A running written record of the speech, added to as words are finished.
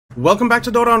Welcome back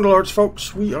to DOTA Underlords,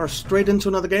 folks. We are straight into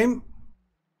another game,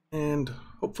 and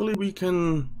hopefully we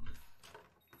can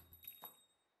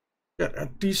get a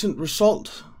decent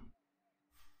result.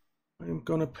 I'm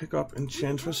gonna pick up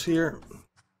Enchantress here.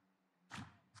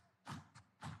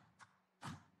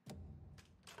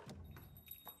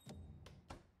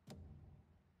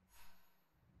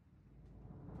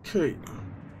 Okay.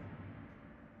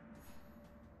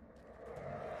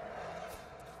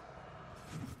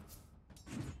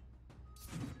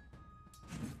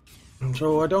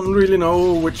 So I don't really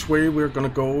know which way we're gonna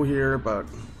go here, but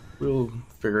we'll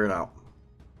figure it out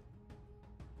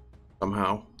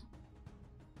somehow.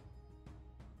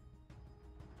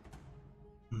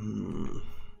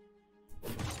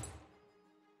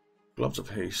 Gloves of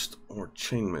Haste or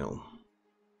Chainmail.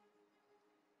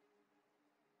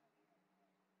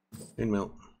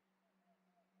 Chainmail.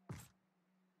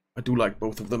 I do like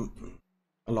both of them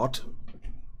a lot.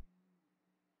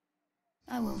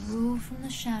 I will rule from the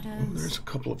shadows. There's a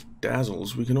couple of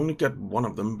dazzles. We can only get one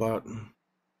of them, but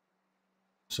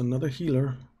it's another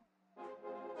healer.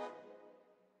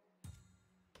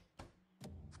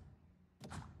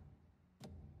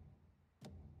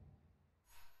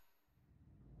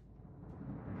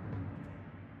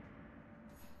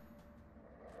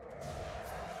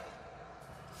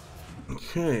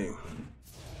 Okay.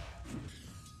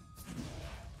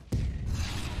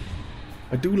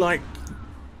 I do like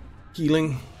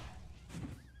healing.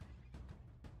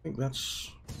 I think that's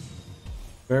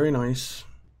very nice.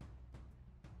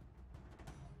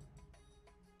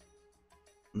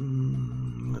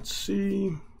 Let's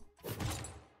see.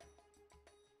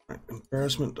 Right,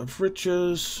 embarrassment of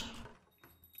riches.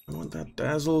 I want that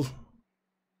dazzle.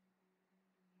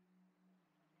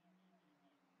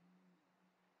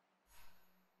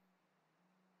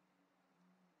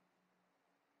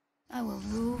 I will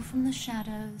rule from the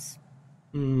shadows.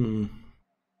 I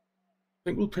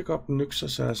think we'll pick up Nyx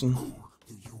Assassin. Who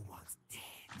do you want dead?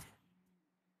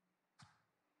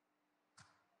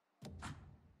 I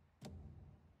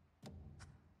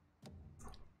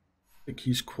think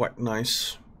he's quite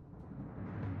nice.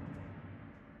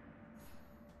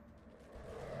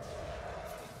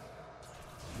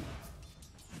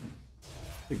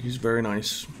 I think he's very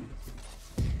nice.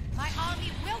 My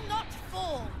army will not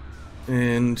fall.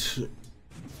 And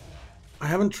I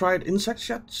haven't tried insects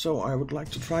yet, so I would like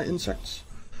to try insects.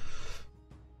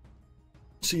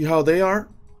 See how they are.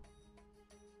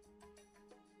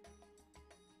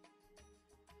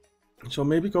 So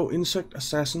maybe go insect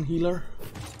assassin healer.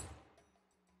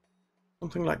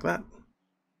 Something like that.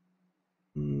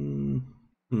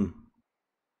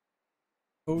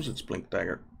 Suppose it's blink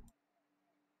dagger.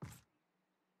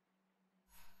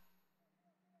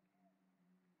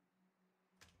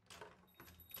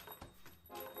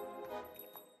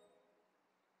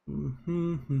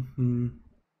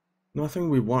 Nothing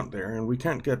we want there, and we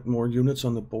can't get more units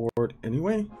on the board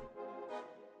anyway.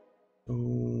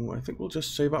 So I think we'll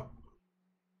just save up.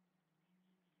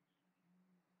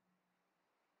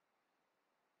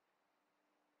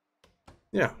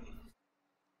 Yeah.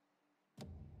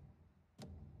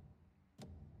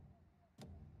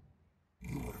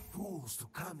 You were fools to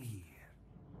come here.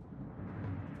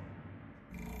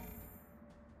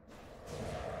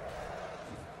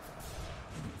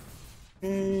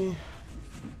 Okay.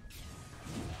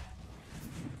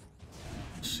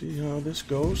 See how this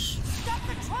goes. Stop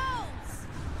the trolls!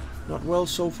 Not well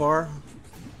so far.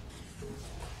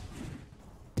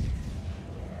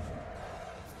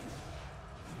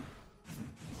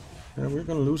 Yeah, we're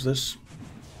gonna lose this.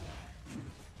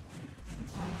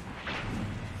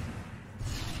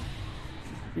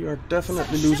 We are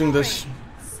definitely losing this.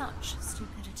 Such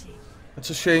stupidity. That's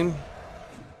a shame.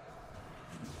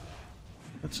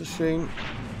 That's a shame.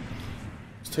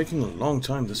 It's taking a long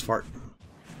time, this fart.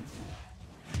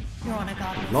 You're on a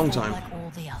guard Long time. like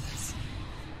all the others.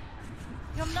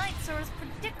 Your knights are as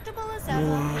predictable as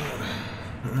ever.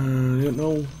 You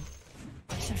know.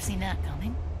 I should have seen that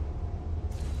coming.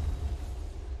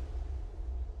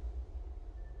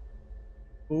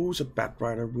 Who's a Bat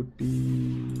Rider would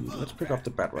be... Let's pick up the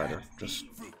Bat Rider, just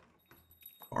for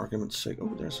argument's sake.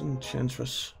 Oh, there's an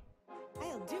Enchantress.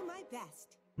 I'll do my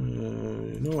best.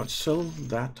 You know what? Sell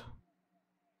that.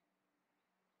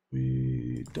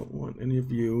 We don't want any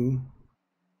of you.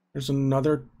 There's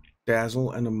another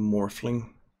Dazzle and a Morphling.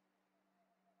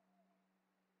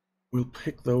 We'll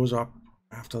pick those up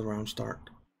after the round start.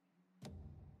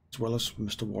 As well as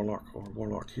Mr. Warlock or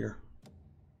Warlock here.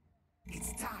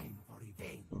 It's time for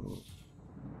revenge. So,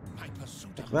 My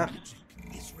pursuit like of that. magic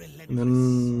is relentless. and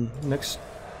then next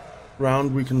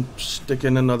round we can stick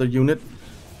in another unit.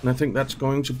 And I think that's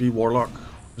going to be Warlock.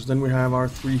 Because then we have our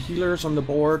 3 healers on the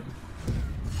board.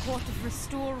 Court of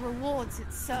Restore rewards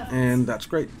its servants. And that's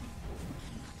great.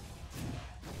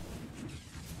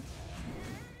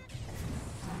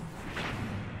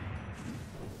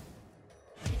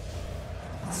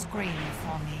 Scream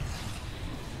for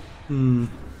me.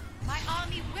 My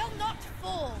army will not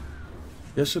fall.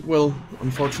 Yes, it will,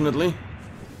 unfortunately.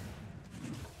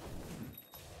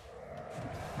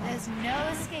 There's no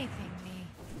escaping me.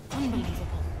 Unbelievable.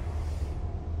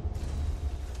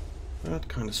 That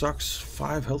kind of sucks.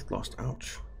 5 health lost.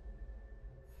 Ouch.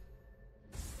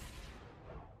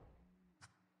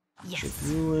 Yes.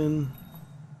 Ruin.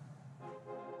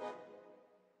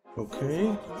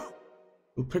 Okay.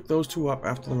 We'll pick those 2 up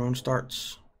after the round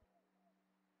starts.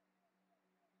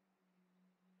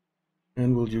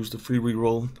 And we'll use the free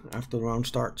reroll after the round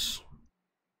starts.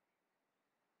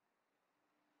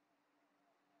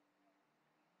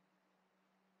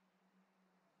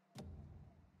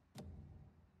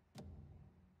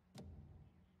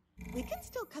 We can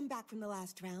still come back from the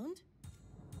last round.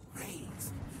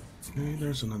 Okay,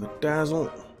 there's another dazzle.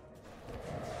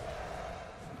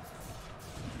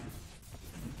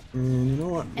 And you know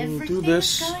what? We'll do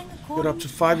this. Get up to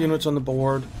 5 units on the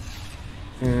board.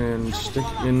 And stick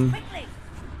in...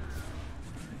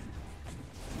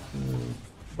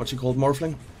 what's he called?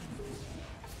 Morphling?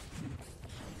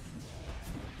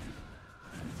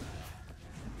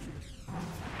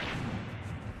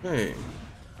 Okay. You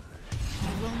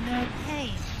will know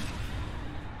pain.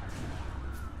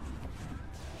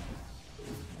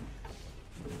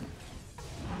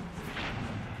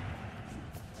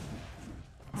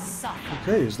 Suffer.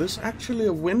 Okay, is this actually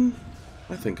a win?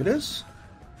 I think it is.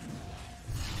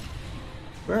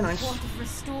 Very nice. Court of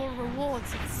Restore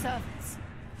rewards its servants.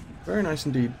 Very nice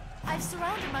indeed. I've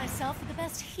surrounded myself with the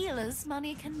best healers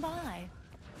money can buy.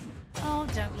 Oh,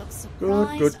 don't look Good,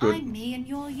 surprised. good. I'm me and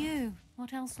you're you.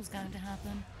 What else was going to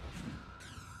happen?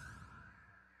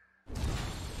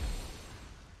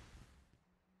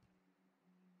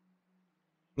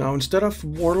 Now, instead of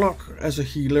Warlock as a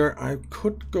healer, I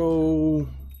could go...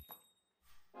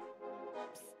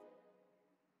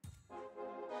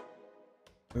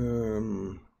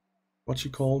 what's he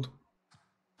called?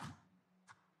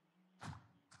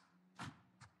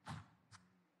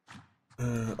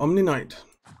 Omni Knight.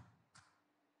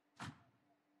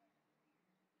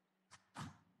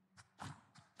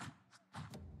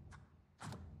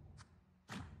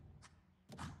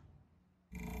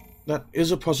 That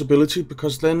is a possibility,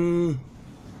 because then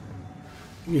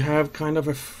we have kind of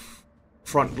a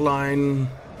frontline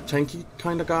tanky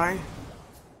kind of guy,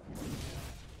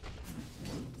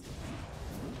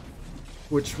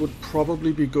 which would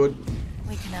probably be good.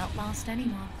 We can outlast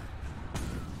anyone.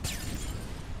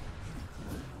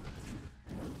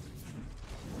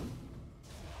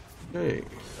 Okay,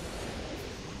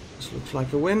 this looks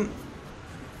like a win.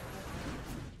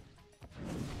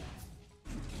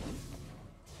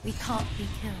 We can't be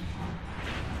killed.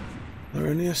 Are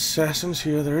there any assassins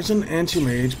here? There is an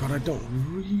anti-mage, but I don't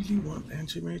really want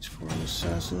anti-mage for an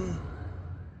assassin.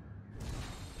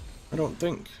 I don't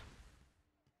think.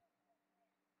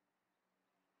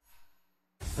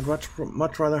 I'd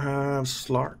much rather have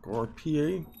Slark or PA,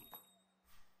 to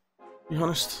be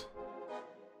honest.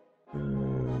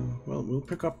 Well, we'll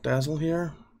pick up Dazzle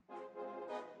here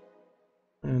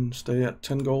and stay at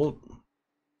 10 gold.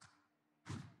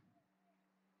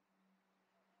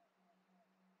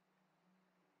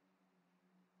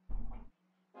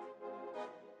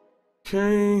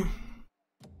 Okay.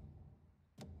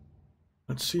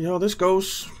 Let's see how this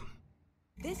goes.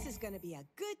 This is gonna be a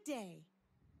good day.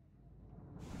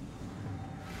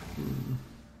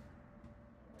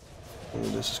 Oh,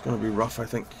 this is going to be rough, I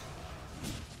think.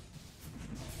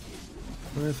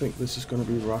 I think this is going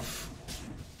to be rough.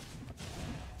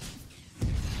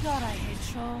 God, I hate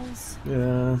trolls.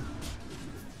 Yeah.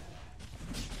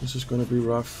 This is going to be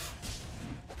rough.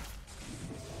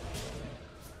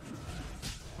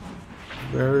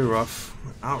 Very rough.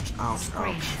 Ouch, ouch,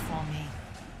 Scream ouch. for me.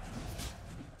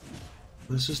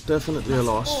 This is definitely a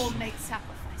loss. All make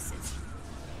sacrifices.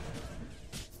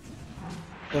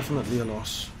 Definitely a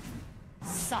loss.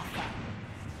 Suffer.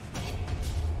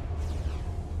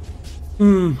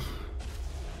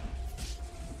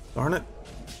 Darn it.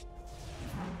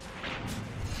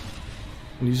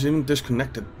 And he's even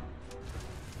disconnected.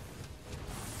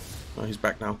 Oh, he's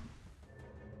back now.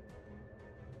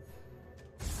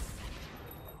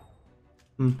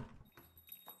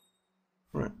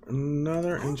 Right,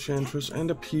 another Enchantress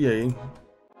and a PA.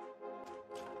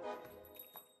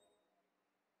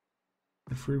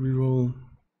 A free reroll.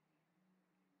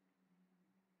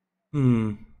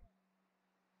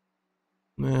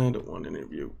 Nah, I don't want any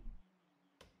of you.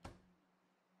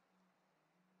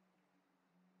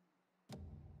 I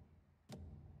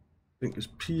think is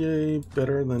PA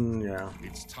better than, yeah.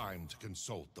 It's time to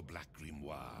consult the Black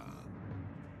Grimoire.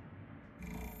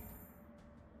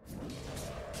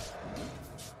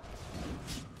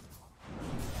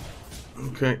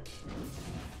 Okay.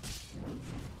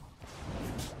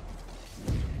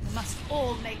 We must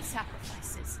all make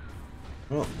sacrifices.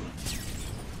 Well,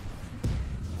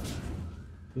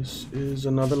 this is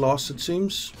another loss, it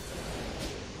seems.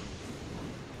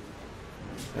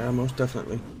 Yeah, most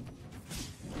definitely.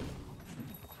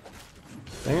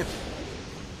 Dang it.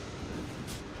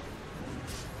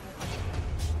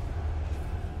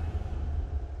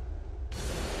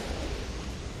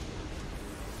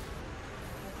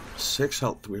 Six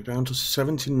health. We're down to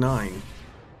 79.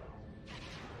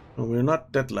 Well, we're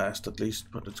not dead last, at least,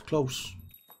 but it's close.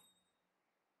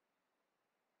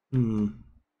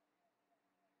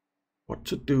 What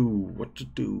to do? What to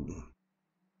do?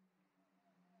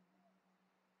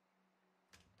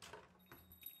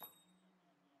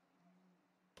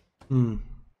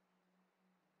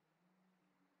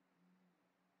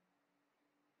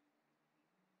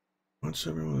 What's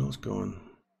everyone else going?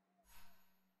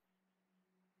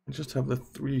 I just have the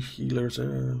 3 healers.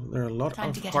 There are a lot Time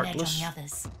of to get heartless. an edge on the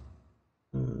others.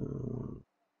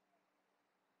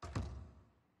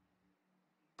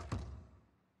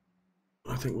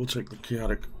 I think we'll take the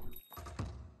chaotic.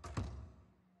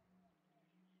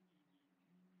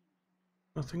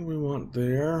 Nothing we want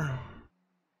there.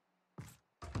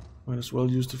 Might as well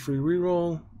use the free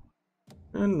reroll.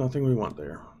 And nothing we want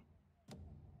there.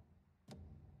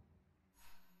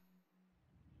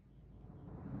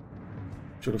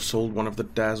 Should have sold one of the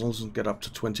dazzles and get up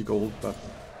to 20 gold, but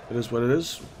it is what it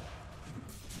is.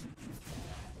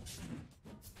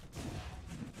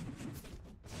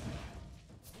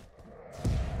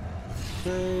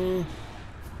 Okay.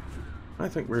 I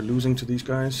think we're losing to these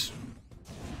guys.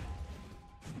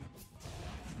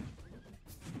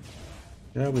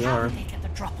 Yeah, we How are. did they get the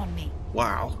drop on me?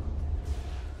 Wow.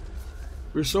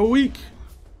 We're so weak.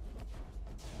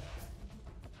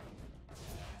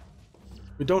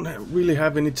 We don't really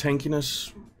have any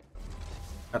tankiness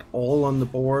at all on the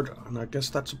board, and I guess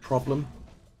that's a problem.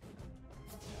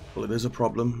 Well, it is a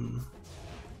problem.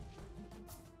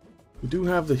 We do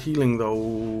have the healing, though,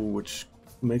 which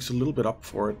makes a little bit up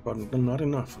for it, but not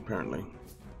enough, apparently.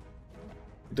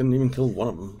 We didn't even kill one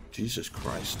of them. Jesus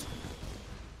Christ.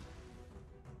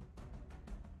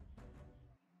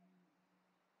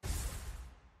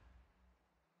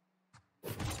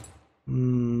 I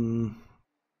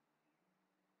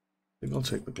think I'll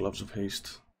take the gloves of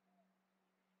haste.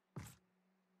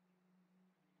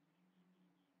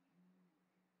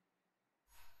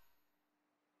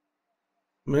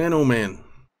 Man, oh man.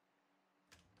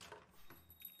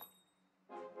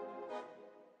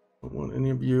 Don't want any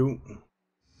of you.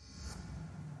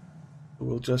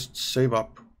 We'll just save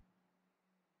up.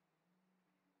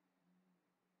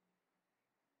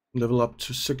 Level up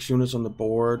to 6 units on the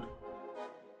board.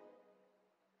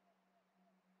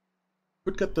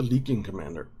 Could get the leaking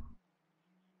commander.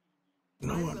 You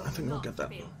know what? I think I'll get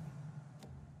that.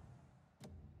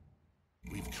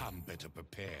 We've come better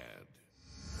prepared.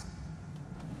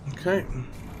 Okay.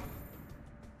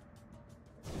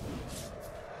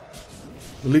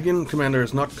 The leaking commander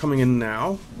is not coming in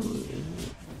now.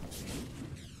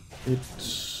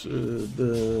 It's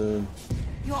the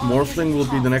Morphling will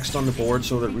be the next on the board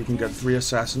so that we can get 3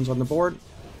 assassins on the board.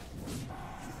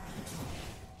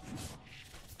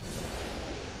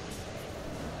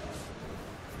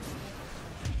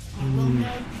 You will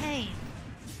know pain.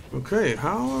 Okay,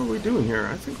 how are we doing here?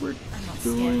 I think we're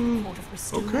doing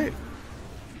okay.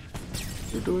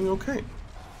 We're doing okay.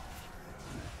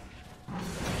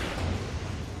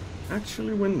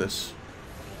 Actually win this.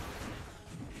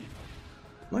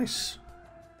 Nice.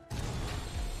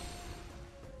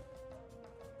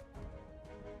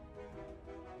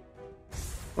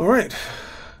 Alright.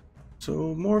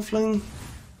 So, Morphling.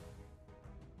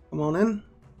 Come on in.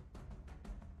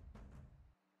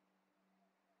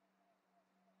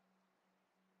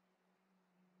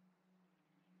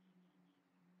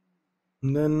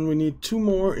 And then we need 2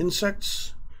 more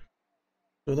insects.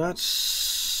 So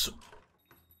that's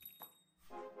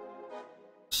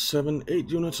 7, 8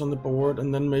 units on the board,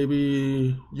 and then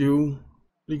maybe you,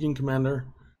 Leaking Commander,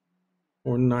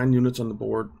 or 9 units on the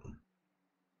board.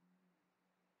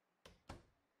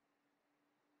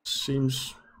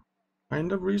 Seems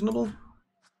kind of reasonable.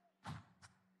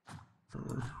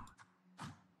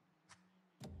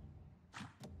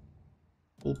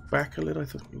 Pull back a little,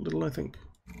 I think.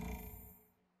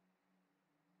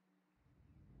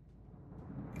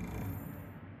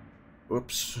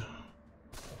 Whoops.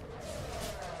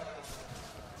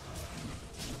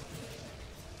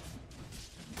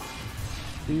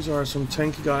 These are some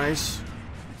tanky guys.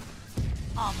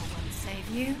 Armor won't save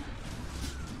you.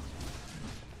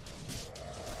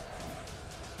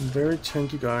 Very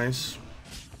tanky guys.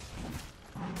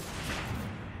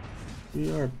 We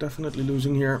are definitely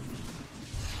losing here.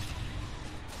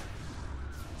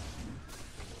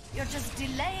 You're just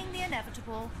delaying the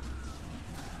inevitable.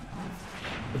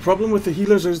 The problem with the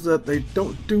healers is that they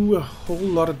don't do a whole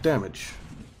lot of damage.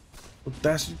 But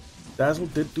Dazzle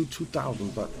did do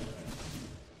 2,000, but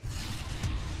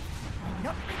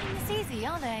Not making this easy,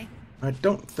 are they? I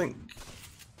don't think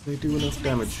they do enough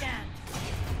damage.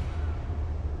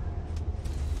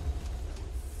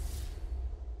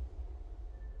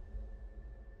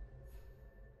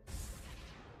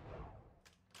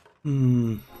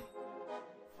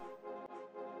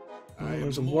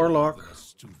 There's a warlock. A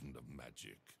student of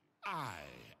magic. I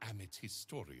am its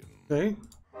historian. Okay.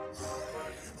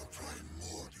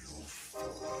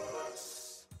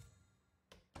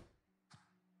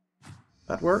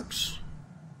 That works.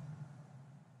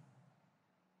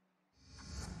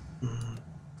 I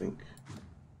think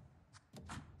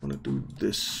I want to do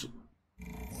this.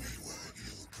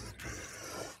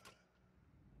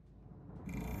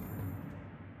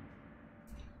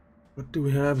 What do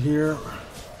we have here?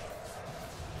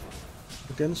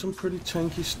 Again, some pretty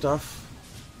tanky stuff.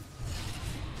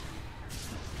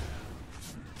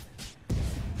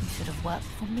 You should have worked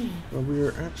for me. But we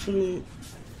are actually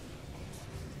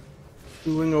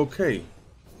doing okay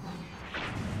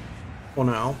for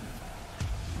now.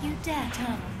 You dare turn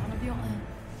on one of your own.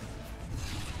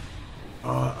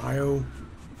 Io.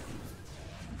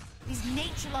 These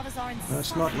nature lovers are insane.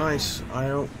 That's not nice,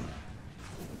 Io.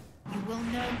 You will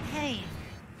know pain.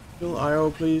 Kill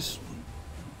Io, please.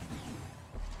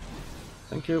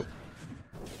 Thank you.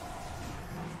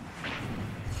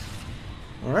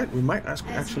 Alright, we might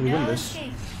actually win this.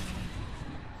 Escape.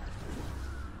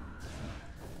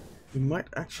 We might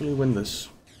actually win this.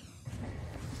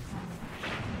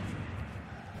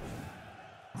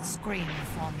 Scream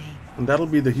for me. And that'll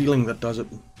be the healing that does it.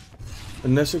 The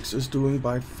Nesix is doing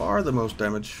by far the most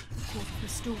damage. Court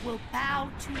crystal will bow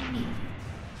to me.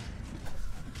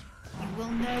 You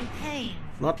will know pain.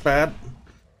 Not bad.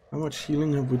 How much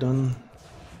healing have we done?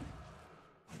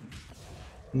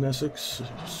 Nesix,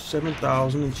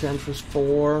 7,000, Enchantress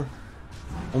 4,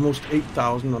 almost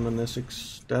 8,000 on the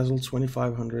Nesix, Dazzle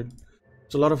 2,500.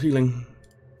 It's a lot of healing.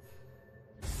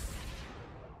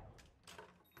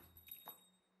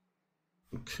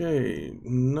 Okay,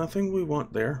 nothing we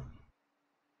want there.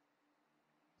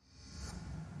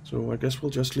 So I guess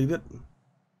we'll just leave it.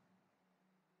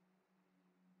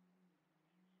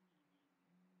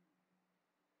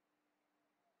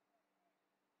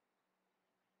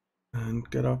 And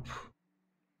get up.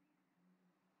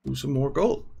 Do some more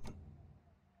gold.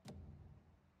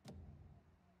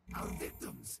 Our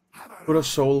victims have Could have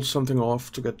sold something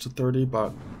off to get to 30,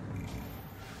 but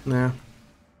nah.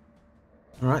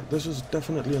 Alright, this is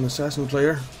definitely an assassin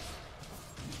player.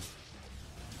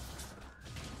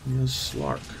 Here's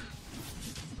Slark.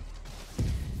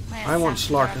 I want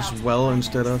Slark as well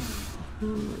instead of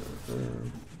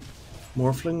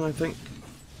Morphling, I think.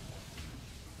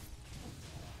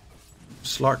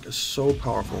 Slark is so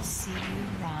powerful. See you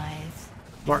rise.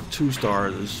 Slark 2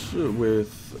 stars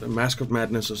with Mask of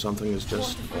Madness or something is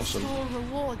just awesome.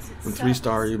 And 3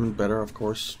 star even better, of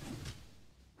course.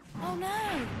 Oh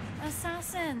no!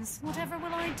 Assassins! Whatever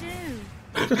will I do?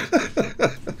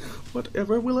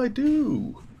 Whatever will I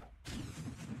do?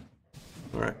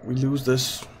 Alright, we lose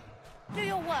this. Do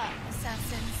your work,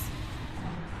 assassins.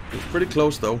 It's pretty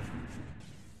close though.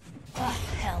 Oh,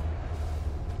 hell.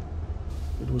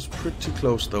 It was pretty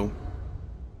close though.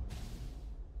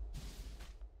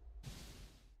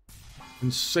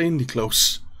 Insanely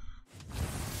close.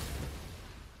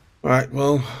 Alright,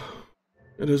 well,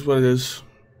 it is what it is.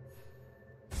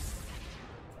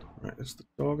 Alright, it's the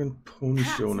dog and pony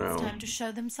show now. It's time to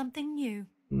show them something new.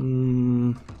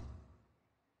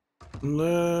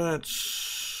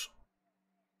 Let's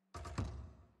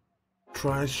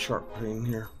try Sharp Pain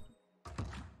here.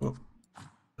 Oh,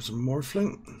 there's a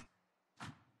Morphling.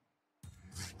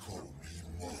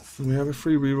 We have a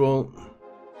free reroll.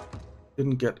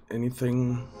 Didn't get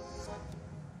anything.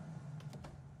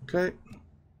 Okay.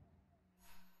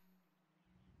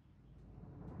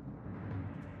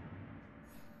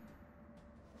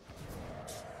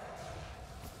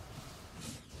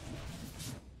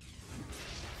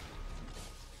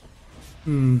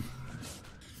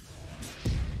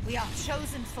 We are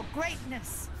chosen for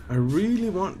greatness. I really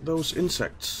want those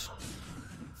insects.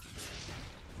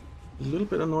 A little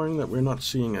bit annoying that we're not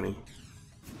seeing any.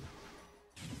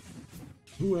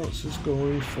 Who else is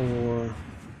going for...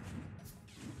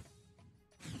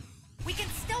 We can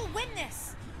still win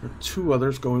this. There are 2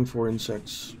 others going for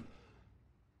insects.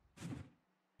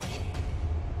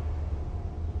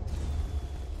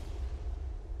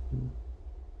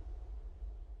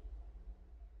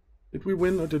 Did we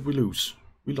win or did we lose?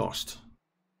 We lost.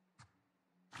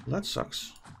 Well, that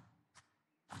sucks.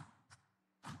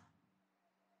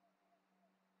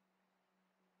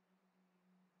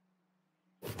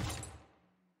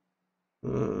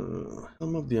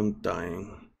 Helm of the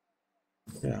Undying.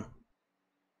 Yeah.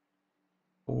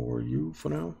 For you for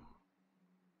now.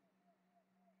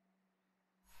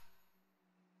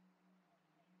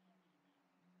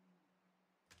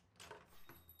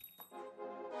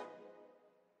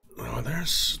 Oh,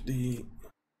 there's the...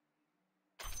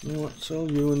 You know what?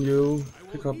 Sell you and you.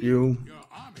 Pick up you.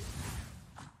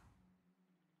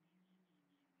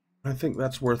 I think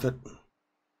that's worth it.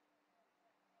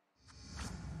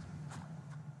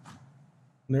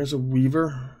 And there's a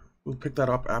Weaver. We'll pick that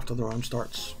up after the round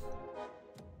starts.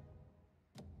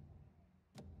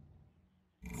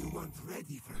 You weren't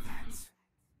ready for that.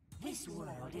 This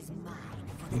world is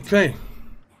mine. Okay.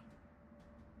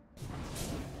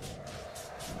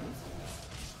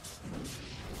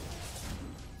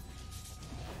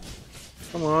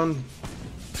 Come on.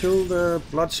 Kill the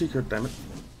Bloodseeker, damn it.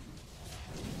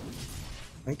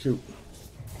 Thank you.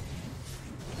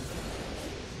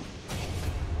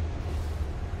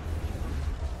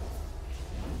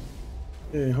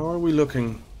 Okay, how are we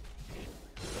looking?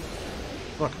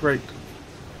 Not great.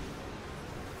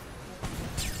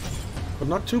 But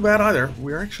not too bad either.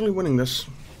 We're actually winning this.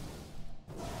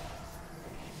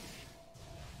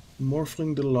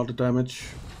 Morphling did a lot of damage.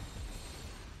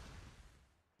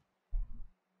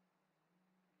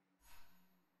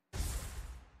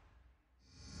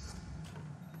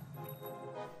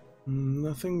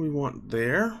 Nothing we want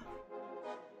there.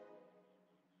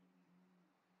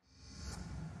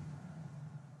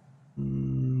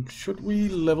 Should we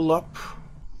level up?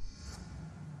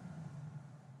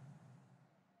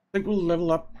 I think we'll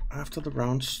level up after the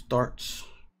round starts.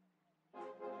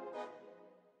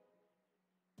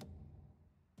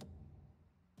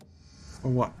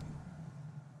 Or what?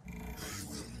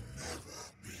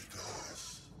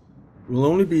 We'll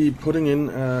only be putting in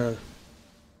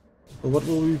what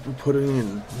will we be putting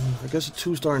in? I guess a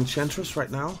 2-star Enchantress right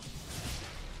now,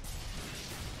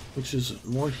 which is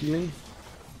more healing.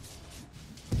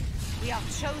 We are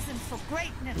chosen for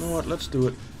greatness. You know what? Let's do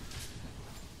it.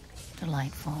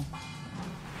 Delightful.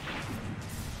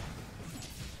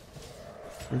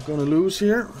 We're gonna lose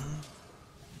here.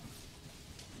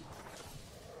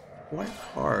 Quite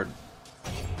hard.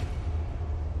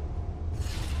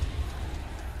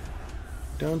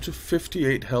 Down to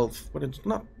 58 health, but it's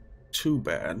not too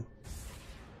bad.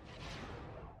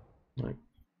 Like,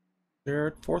 they're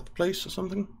at 4th place or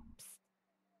something.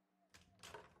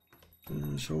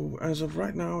 So as of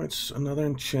right now, it's another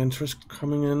Enchantress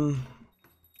coming in.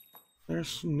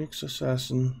 There's Nyx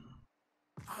Assassin.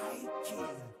 I kill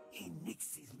in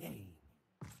Nyx's name.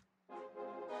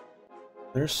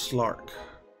 There's Slark.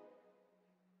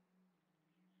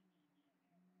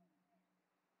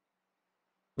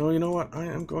 No, you know what? I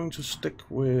am going to stick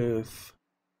with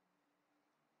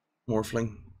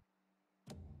Morphling.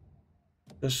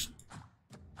 Just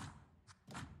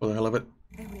for the hell of it,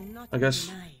 I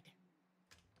guess.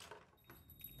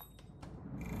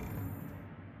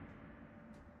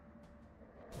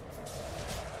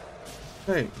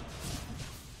 Hey.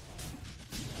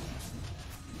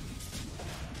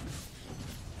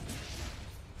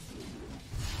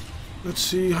 Let's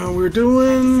see how we're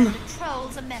doing. Send the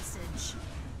trolls a message.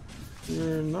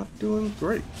 We're not doing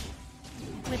great.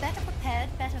 We're better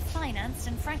prepared, better financed,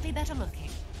 and frankly better looking.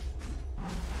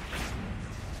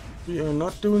 We are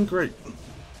not doing great.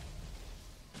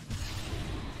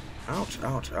 Ouch,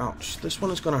 ouch, ouch. This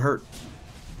one is gonna hurt.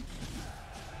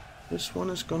 This one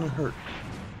is gonna hurt.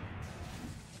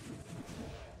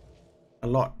 A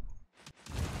lot.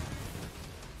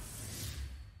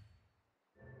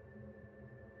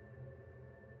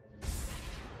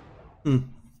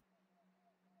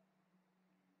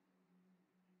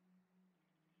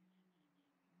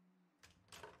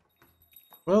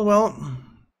 Well.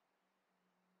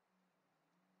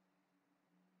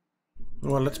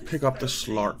 Well, let's pick up the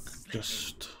Slark.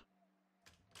 Just...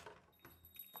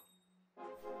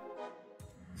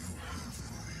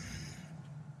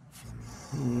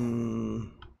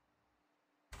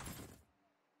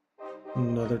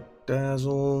 Another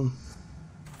Dazzle.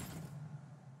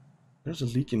 There's a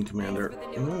Leaking Commander.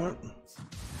 You know what?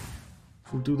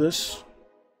 We'll do this.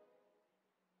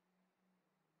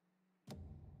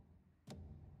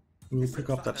 We'll pick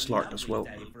up that Slark as well.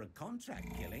 For a contract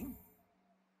killing.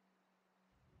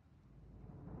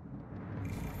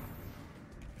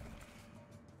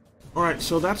 Alright,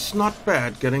 so that's not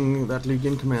bad, getting that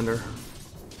Legion Commander.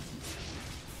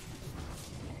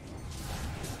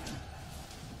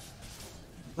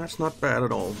 That's not bad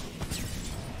at all.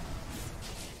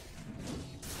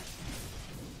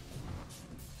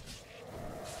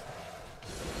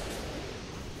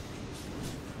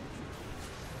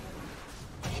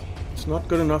 It's not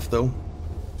good enough though.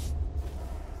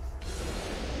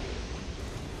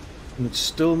 And it's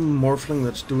still Morphling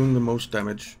that's doing the most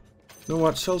damage. You know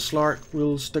what, sell Slark,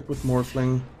 we'll stick with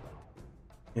Morphling.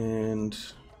 And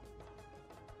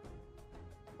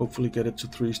hopefully get it to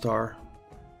 3-star.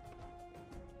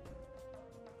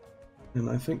 And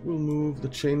I think we'll move the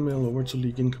Chainmail over to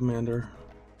Legion Commander.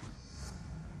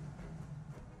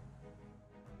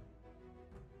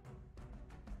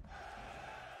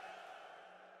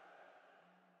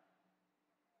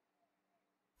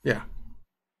 Yeah.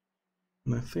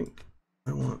 And I think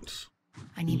I want...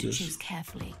 I need to choose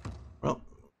carefully. Well,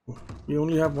 we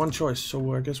only have one choice,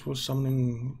 so I guess we're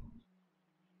summoning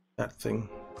that thing.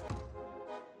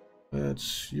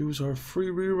 Let's use our free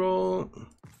reroll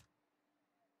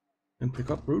and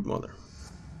pick up Broodmother.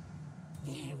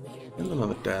 And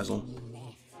another Dazzle.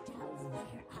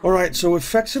 Alright, so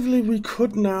effectively we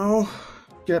could now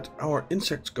get our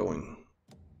insects going.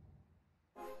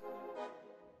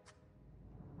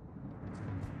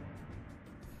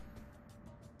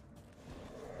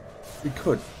 We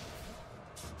could.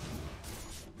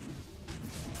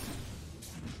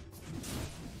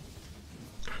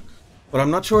 But I'm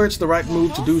not sure it's the right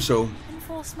move to do so.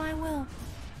 Enforce my will.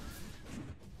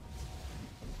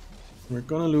 We're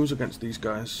gonna lose against these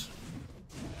guys.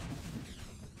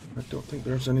 I don't think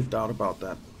there's any doubt about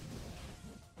that.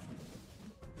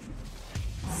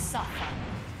 Suffer.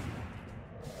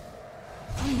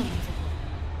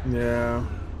 Yeah.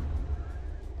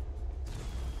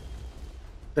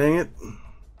 Dang it.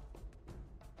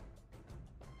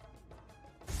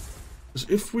 Because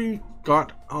if we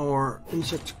got our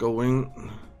insects going...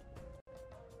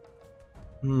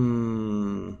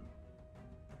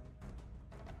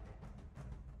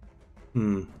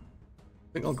 I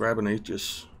think I'll grab an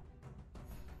Aegis.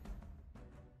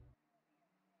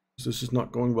 This is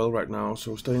not going well right now,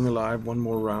 so staying alive one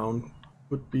more round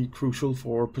would be crucial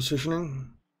for positioning.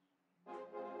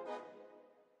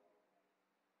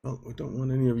 Well, we don't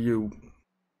want any of you.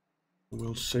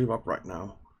 We'll save up right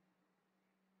now.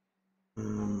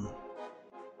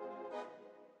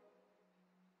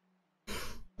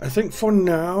 I think for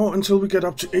now, until we get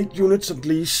up to 8 units at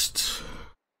least,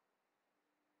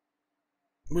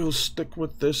 we'll stick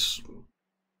with this.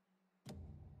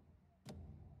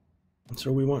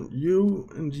 So we want you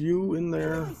and you in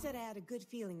there. I said I had a good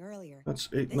feeling earlier. That's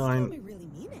 8, This 9. time we really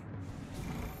mean it.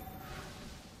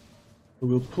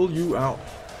 We'll pull you out.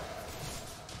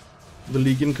 The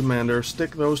Legion Commander.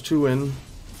 Stick those 2 in.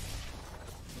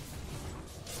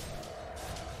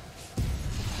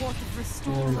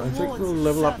 And I think we'll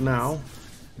level up now.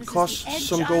 It costs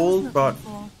some gold, but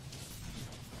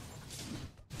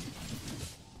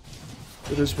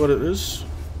it is what it is.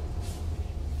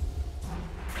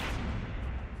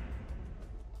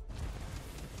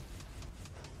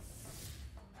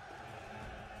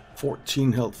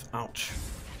 $14 health. Ouch.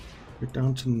 We're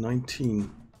down to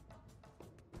 19.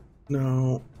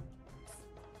 Now,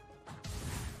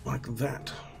 like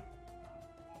that.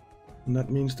 And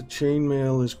that means the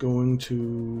chainmail is going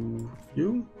to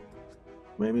you?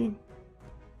 Maybe?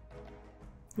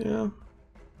 Yeah.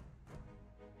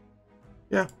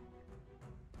 Yeah.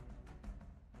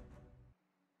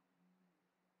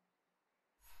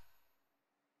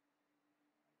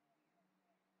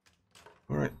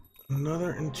 Alright,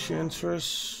 another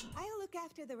Enchantress. I'll look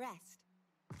after the rest.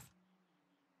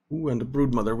 Ooh, and the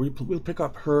Broodmother. We'll pick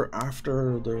up her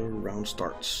after the round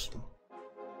starts.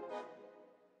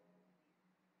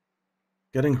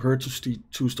 Getting her to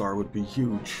 2-star would be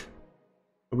huge.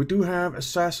 But we do have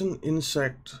Assassin,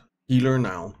 Insect, Healer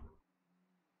now.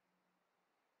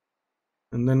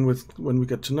 And then when we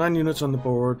get to 9 units on the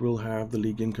board, we'll have the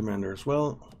Legion Commander as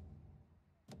well.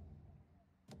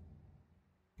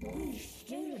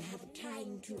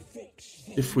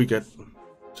 If we get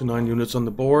to 9 units on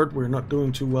the board, we're not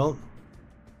doing too well.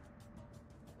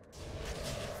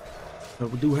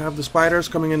 But we do have the spiders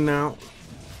coming in now,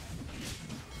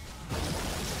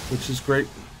 which is great.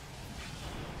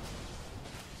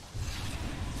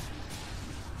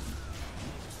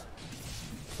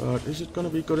 But is it going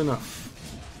to be good enough?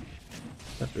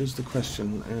 That is the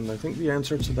question, and I think the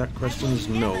answer to that question is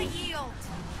no.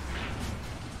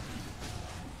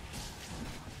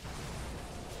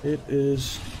 It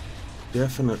is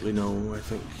definitely no, I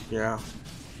think. Yeah.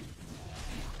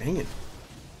 Dang it.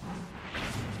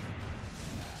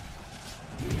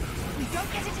 If we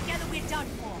don't get it together, we're done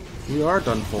for. We are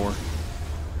done for.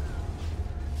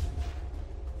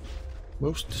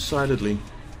 Most decidedly.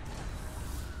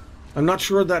 I'm not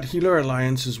sure that healer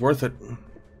alliance is worth it.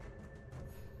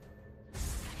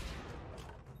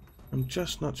 I'm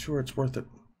just not sure it's worth it.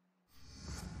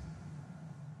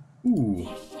 Ooh.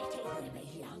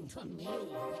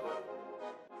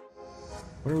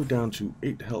 What are we down to?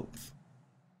 8 health.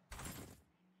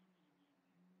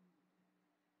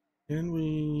 Can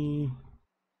we...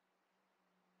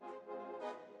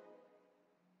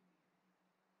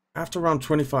 After round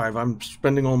 25, I'm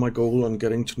spending all my gold on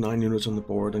getting to 9 units on the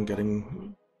board and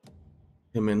getting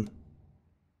him in.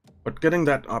 But getting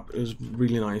that up is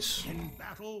really nice. In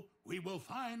battle, we will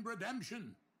find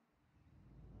redemption.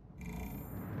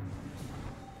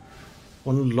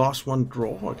 1 loss, 1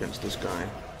 draw against this guy.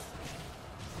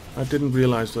 I didn't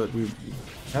realize that we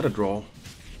had a draw.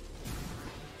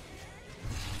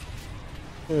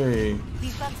 Hey.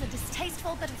 These bugs are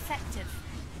distasteful but effective.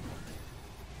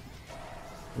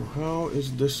 So how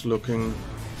is this looking?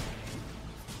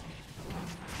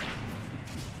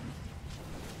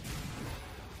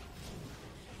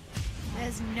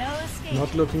 There's no escape.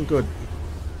 Not looking good.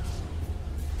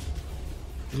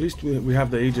 At least we have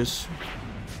the Aegis.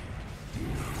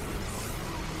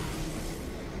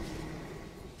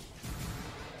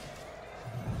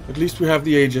 At least we have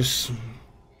the Aegis.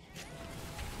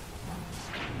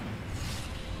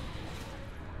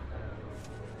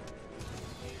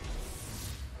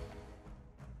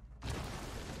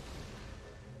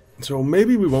 So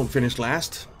maybe we won't finish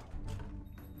last.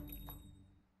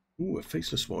 Ooh, a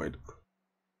Faceless Void.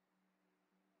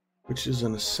 Which is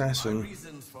an assassin.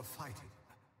 Reasons for fighting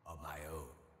are my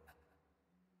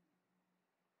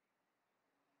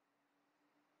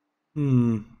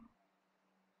own.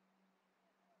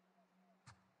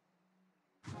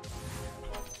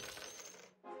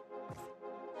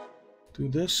 Do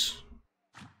this.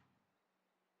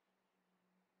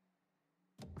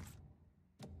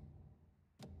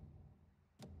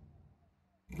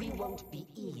 We won't be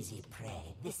easy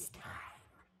prey this time.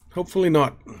 Hopefully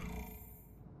not.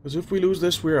 Because if we lose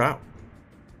this, we're out.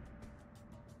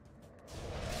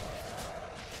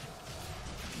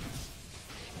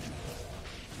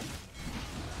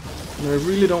 And I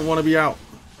really don't want to be out.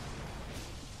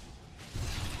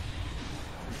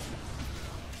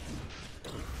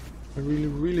 I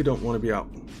really don't want to be out.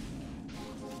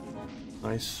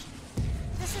 Nice.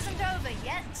 This isn't over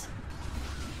yet.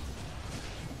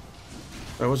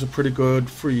 That was a pretty good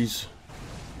freeze.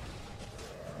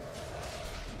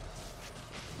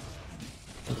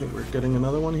 I think we're getting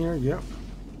another one here. Yep.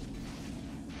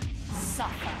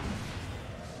 Suffer.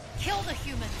 Kill the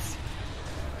humans.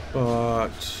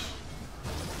 But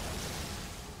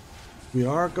we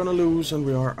are gonna lose and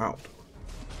we are out.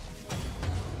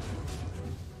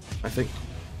 I think.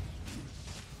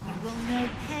 You will know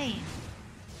pain.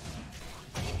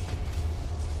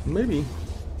 Maybe.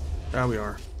 Yeah, we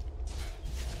are.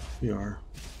 We are.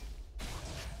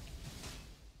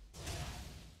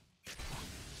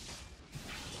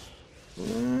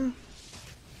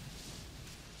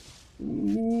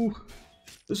 Ooh.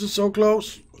 This is so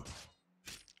close.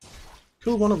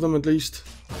 Kill one of them at least.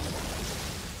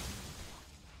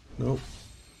 Nope.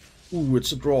 Ooh,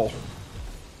 it's a draw.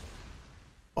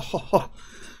 Oh,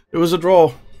 it was a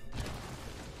draw.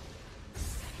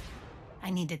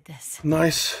 I needed this.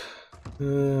 Nice.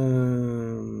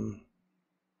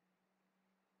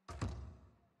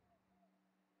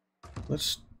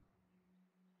 Let's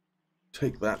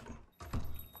take that.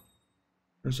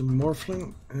 There's a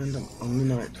Morphling and an Omni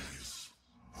Knight.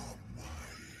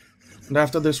 And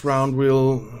after this round,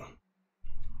 we'll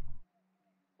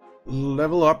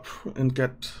level up and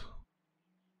get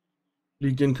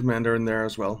Legion Commander in there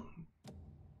as well.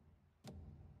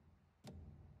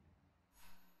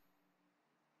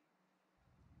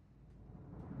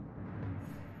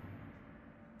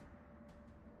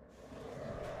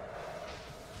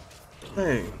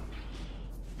 Hey.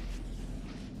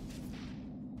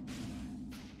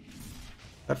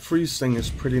 That freeze thing is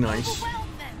pretty nice.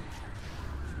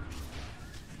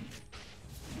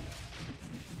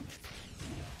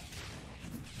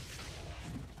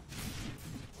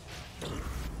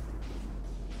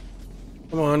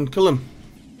 Come on, kill him.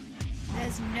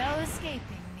 There's no escaping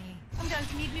me. I'm going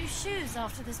to need new shoes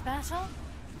after this battle.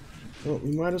 Well,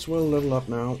 we might as well level up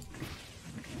now.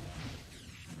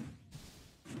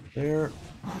 There.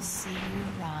 I'll see you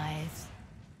rise.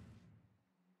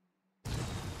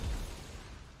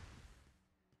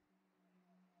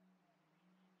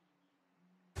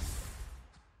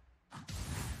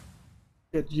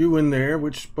 Get you in there,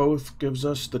 which both gives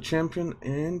us the champion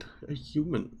and a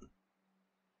human.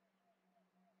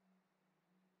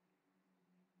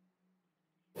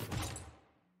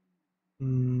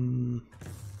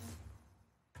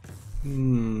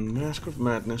 Mask of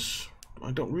Madness.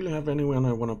 I don't really have anyone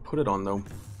I want to put it on though.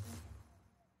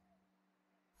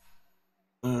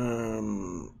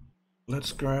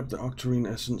 Let's grab the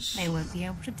Octarine Essence. They won't be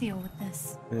able to deal with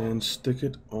this. And stick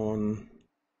it on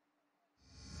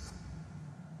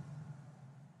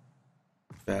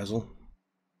Dazzle.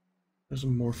 There's a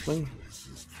Morphling.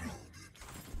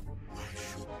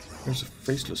 There's a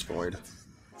Faceless Void.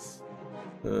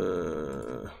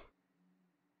 Well,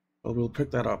 we'll pick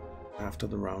that up after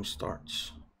the round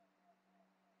starts.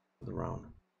 The round.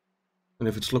 And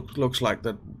if it looks like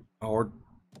that our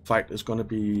fight is going to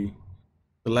be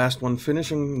the last one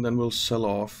finishing, then we'll sell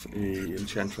off a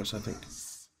Enchantress, I think.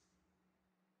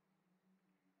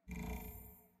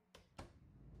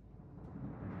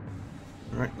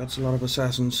 Alright, that's a lot of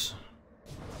assassins.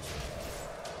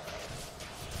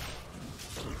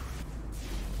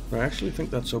 I actually think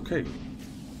that's okay.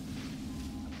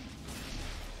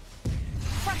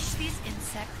 Crush these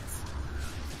insects.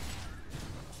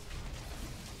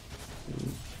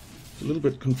 It's a little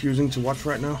bit confusing to watch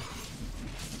right now.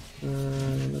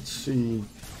 Let's see.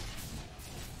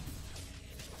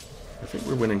 I think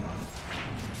we're winning.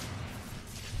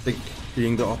 Think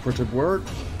being the operative word.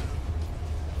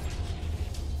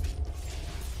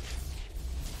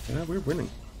 Yeah, we're winning.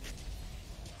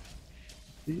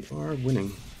 We are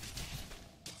winning.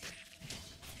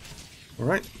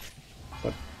 Alright.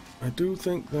 But I do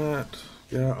think that,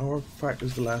 yeah, our fight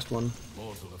is the last one.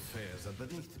 Mortal affairs are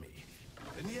beneath me,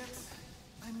 and yet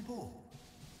I'm bored.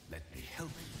 Let me help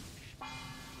you.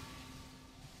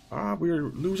 Ah, we're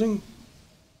losing.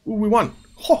 Ooh, we won.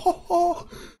 Ho, ho, ho.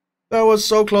 That was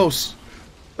so close.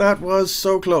 That was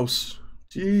so close.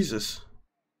 Jesus.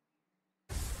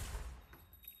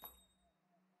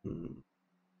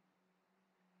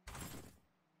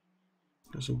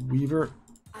 There's a Weaver.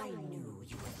 I knew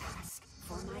you would ask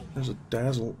for my help. There's a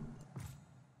Dazzle.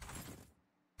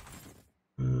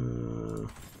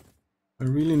 I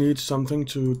really need something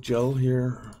to gel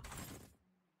here.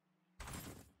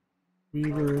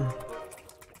 Weaver.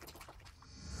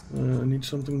 I need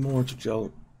something more to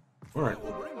gel. Alright.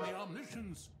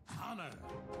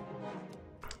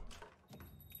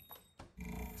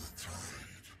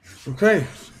 Okay.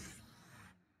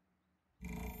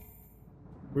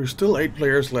 We're still 8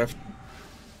 players left.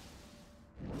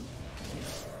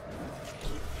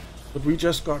 But we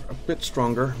just got a bit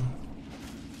stronger.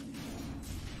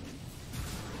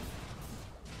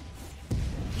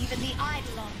 Even the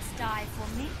Eidolons die for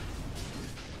me.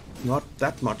 Not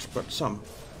that much, but some.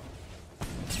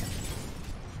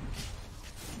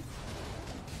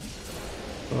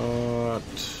 But I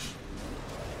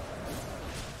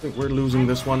think we're losing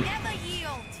this one. Never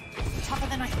yield. Tougher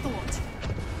than I thought.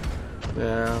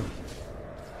 Yeah.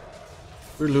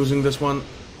 We're losing this one.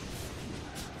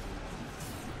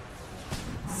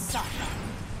 Suffer.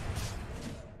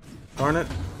 Darn it.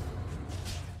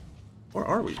 Or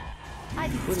are we?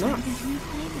 We're not.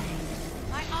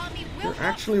 My army will We're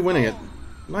actually winning it.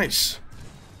 Nice.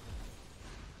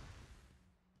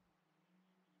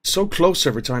 So close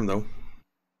every time though.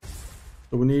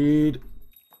 So we need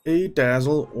a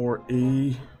Dazzle or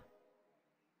a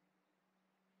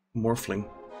Morphling.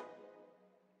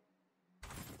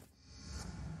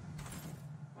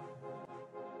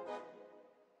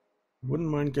 Wouldn't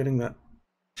mind getting that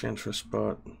Enchantress,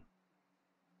 but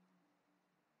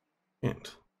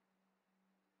can't.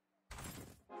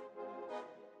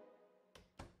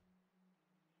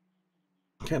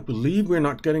 Can't believe we're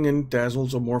not getting any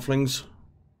Dazzles or Morphlings.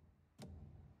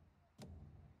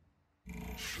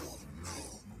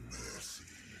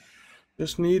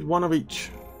 Just need one of each.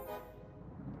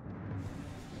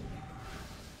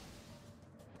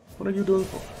 What are you doing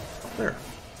for? Up there.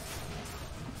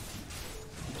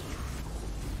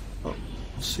 Oh,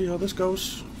 let's see how this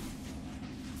goes.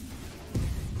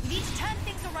 We need to turn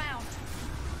things around.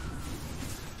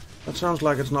 That sounds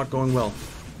like it's not going well.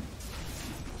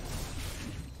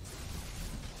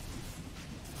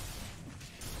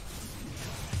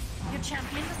 Your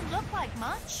champion doesn't look like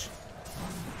much.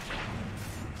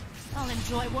 I'll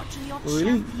enjoy watching your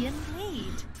Really? champion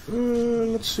lead.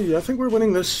 Let's see. I think we're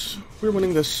winning this. We're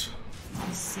winning this.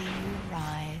 I'll see you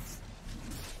rise.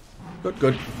 Good,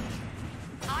 good.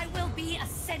 I will be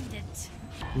ascendant.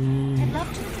 I'd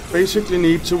love to. Basically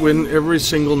need to win every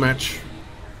single match.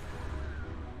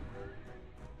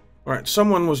 Alright,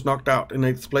 someone was knocked out in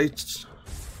 8th place.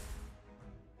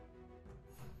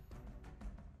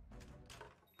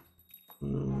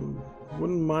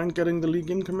 Wouldn't mind getting the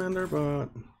league in commander, but...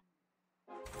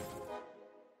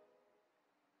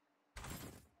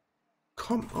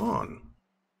 Come on.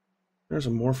 There's a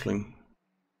morphling.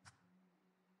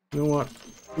 You know what?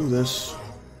 Do this.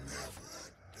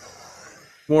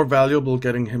 More valuable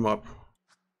getting him up.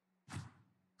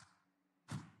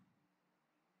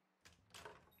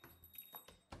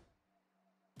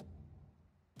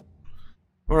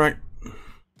 Alright.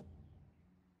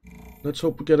 Let's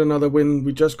hope we get another win.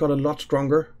 We just got a lot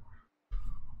stronger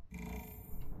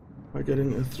by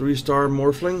getting a 3-star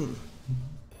morphling.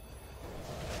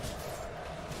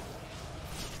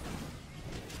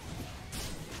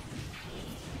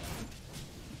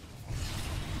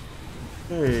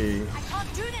 Hey. I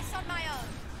can't do this on my own.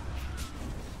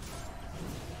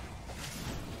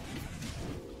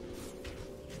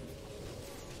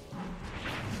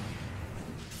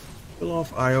 Kill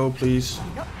off IO, please.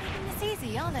 Not making this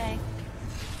easy, are they?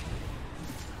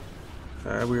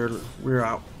 We're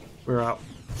out. We're out.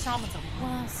 Shamans are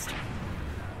worst.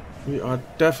 We are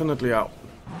definitely out.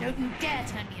 Don't you dare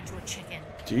turn me into a chicken.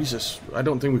 Jesus, I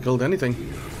don't think we killed anything.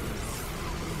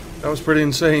 That was pretty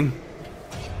insane.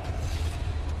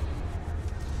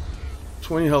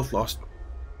 20 health lost.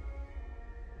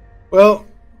 Well,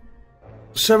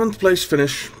 7th place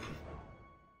finish.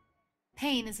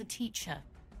 Pain is a teacher.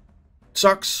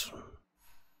 Sucks.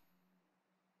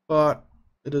 But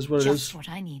it is what it is. Just what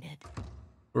I needed.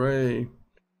 Hooray.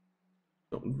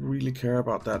 Don't really care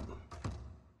about that.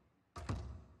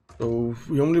 So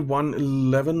we only won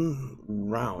 11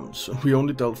 rounds. We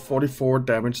only dealt 44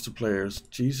 damage to players.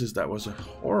 Jesus, that was a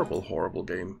horrible, horrible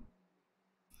game.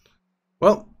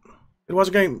 Well, it was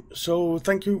a game. So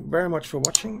thank you very much for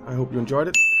watching. I hope you enjoyed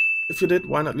it. If you did,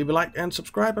 why not leave a like and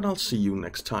subscribe, and I'll see you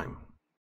next time.